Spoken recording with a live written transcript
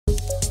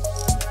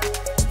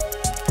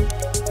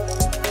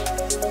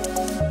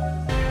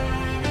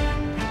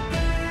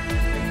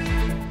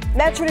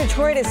Metro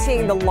Detroit is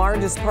seeing the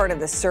largest part of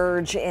the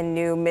surge in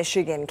new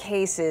Michigan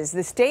cases.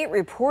 The state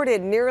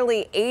reported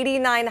nearly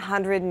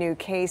 8,900 new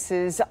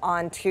cases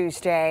on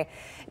Tuesday.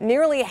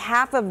 Nearly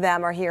half of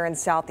them are here in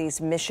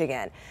southeast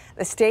Michigan.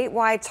 The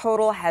statewide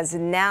total has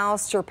now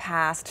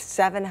surpassed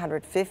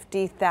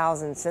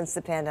 750,000 since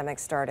the pandemic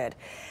started.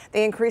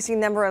 The increasing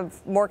number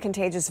of more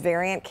contagious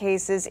variant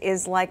cases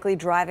is likely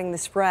driving the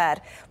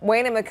spread.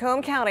 Wayne and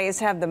Macomb counties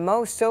have the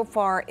most so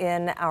far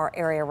in our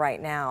area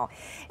right now.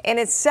 In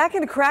its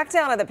second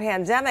crackdown of the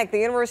pandemic, the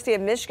University of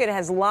Michigan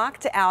has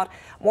locked out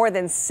more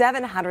than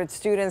 700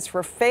 students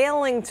for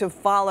failing to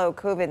follow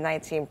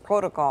COVID-19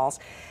 protocols.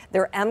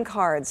 Their M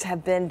cards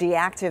have been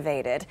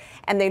deactivated,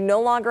 and they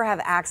no longer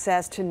have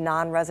access to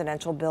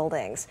non-residential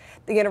buildings.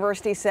 The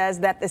university says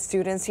that the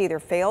students either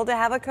failed to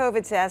have a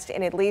COVID test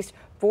in at least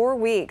 4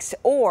 weeks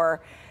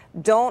or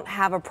don't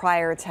have a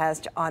prior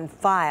test on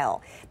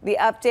file. The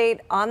update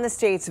on the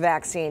state's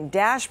vaccine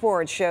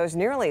dashboard shows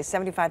nearly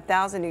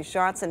 75,000 new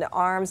shots into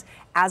arms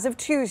as of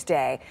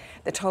Tuesday.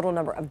 The total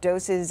number of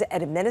doses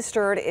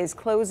administered is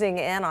closing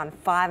in on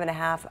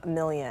 5.5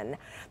 million.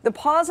 The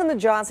pause on the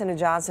Johnson &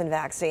 Johnson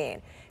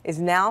vaccine is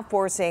now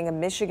forcing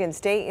Michigan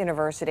State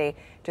University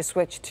to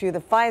switch to the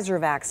Pfizer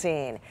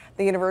vaccine.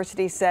 The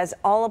university says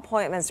all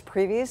appointments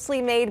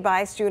previously made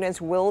by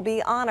students will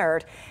be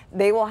honored.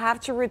 They will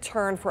have to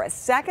return for a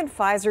second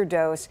Pfizer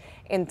dose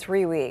in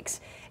 3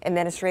 weeks.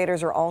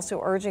 Administrators are also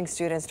urging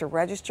students to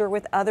register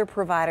with other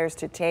providers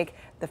to take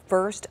the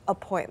first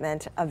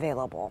appointment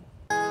available.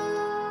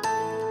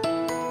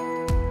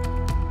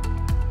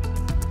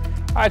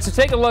 All right, so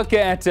take a look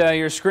at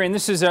your screen.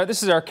 This is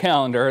our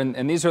calendar,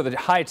 and these are the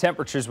high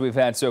temperatures we've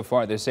had so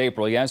far this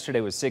April.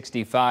 Yesterday was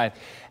 65.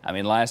 I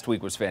mean, last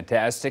week was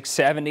fantastic.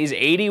 70s,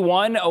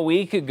 81 a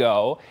week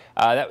ago.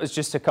 That was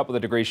just a couple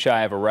of degrees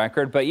shy of a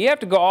record. But you have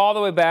to go all the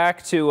way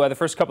back to the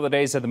first couple of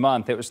days of the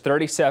month. It was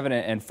 37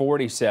 and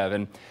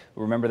 47.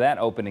 Remember that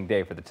opening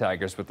day for the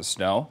Tigers with the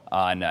snow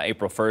on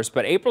April 1st.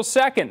 But April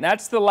 2nd,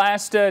 that's the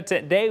last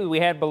day we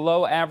had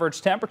below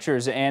average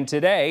temperatures. And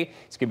today,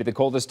 it's going to be the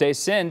coldest day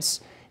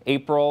since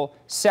April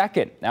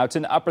 2nd. Now it's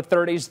in the upper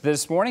 30s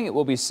this morning. It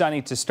will be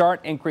sunny to start,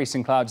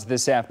 increasing clouds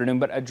this afternoon,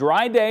 but a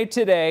dry day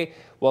today.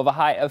 We'll have a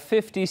high of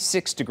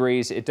 56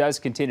 degrees. It does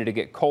continue to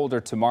get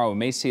colder tomorrow. We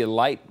may see a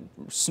light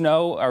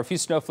snow or a few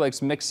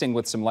snowflakes mixing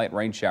with some light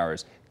rain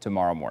showers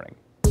tomorrow morning.